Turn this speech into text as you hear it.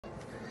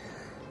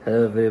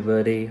Hello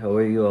everybody, how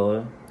are you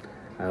all?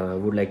 I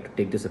would like to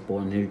take this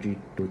opportunity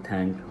to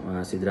thank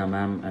Sidra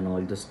ma'am and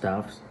all the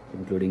staffs,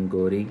 including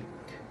Gori,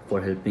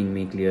 for helping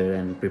me clear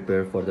and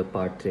prepare for the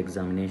part 3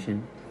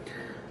 examination.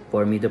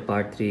 For me, the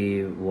part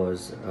 3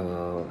 was,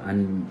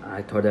 and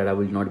I thought that I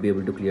will not be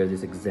able to clear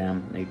this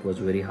exam. It was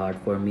very hard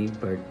for me,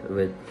 but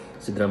with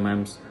Sidra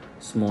ma'am's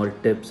small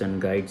tips and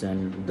guides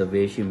and the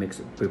way she makes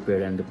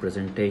prepare and the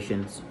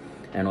presentations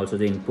and also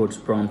the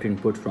prompt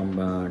inputs from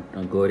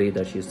Gori,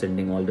 that she's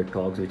sending all the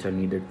talks which are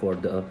needed for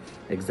the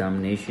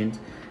examinations.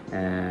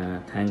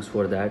 Thanks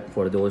for that,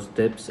 for those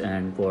tips,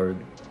 and for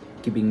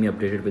keeping me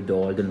updated with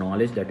all the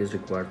knowledge that is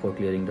required for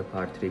clearing the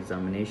part 3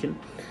 examination.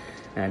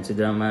 And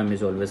Sidra ma'am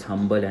is always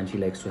humble and she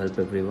likes to help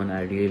everyone.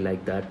 I really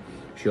like that.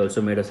 She also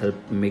made us help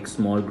make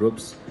small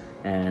groups,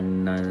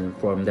 and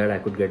from that I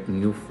could get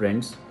new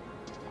friends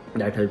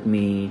that helped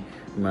me,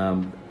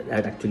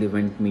 that actually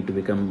went me to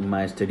become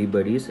my study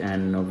buddies,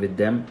 and with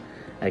them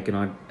I could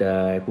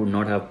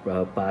not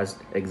have passed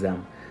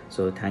exam.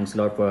 So thanks a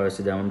lot for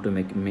Sidamam to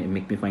make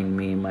me find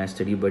me my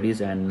study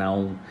buddies, and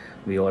now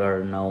we all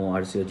are now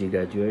RCOG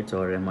graduates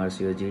or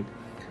MRCOG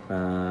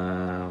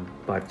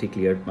part 3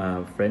 cleared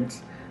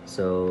friends.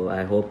 So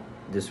I hope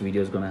this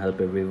video is gonna help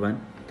everyone,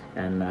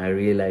 and I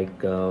really like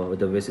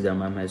the way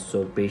Sidamam is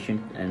so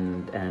patient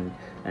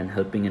and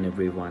helping in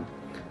everyone.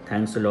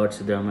 Thanks a lot,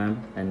 Sidra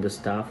ma'am and the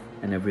staff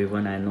and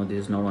everyone. I know this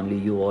is not only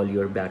you, all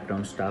your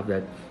background staff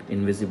that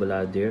invisible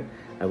are there.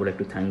 I would like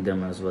to thank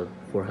them as well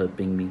for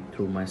helping me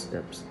through my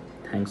steps.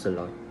 Thanks a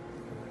lot.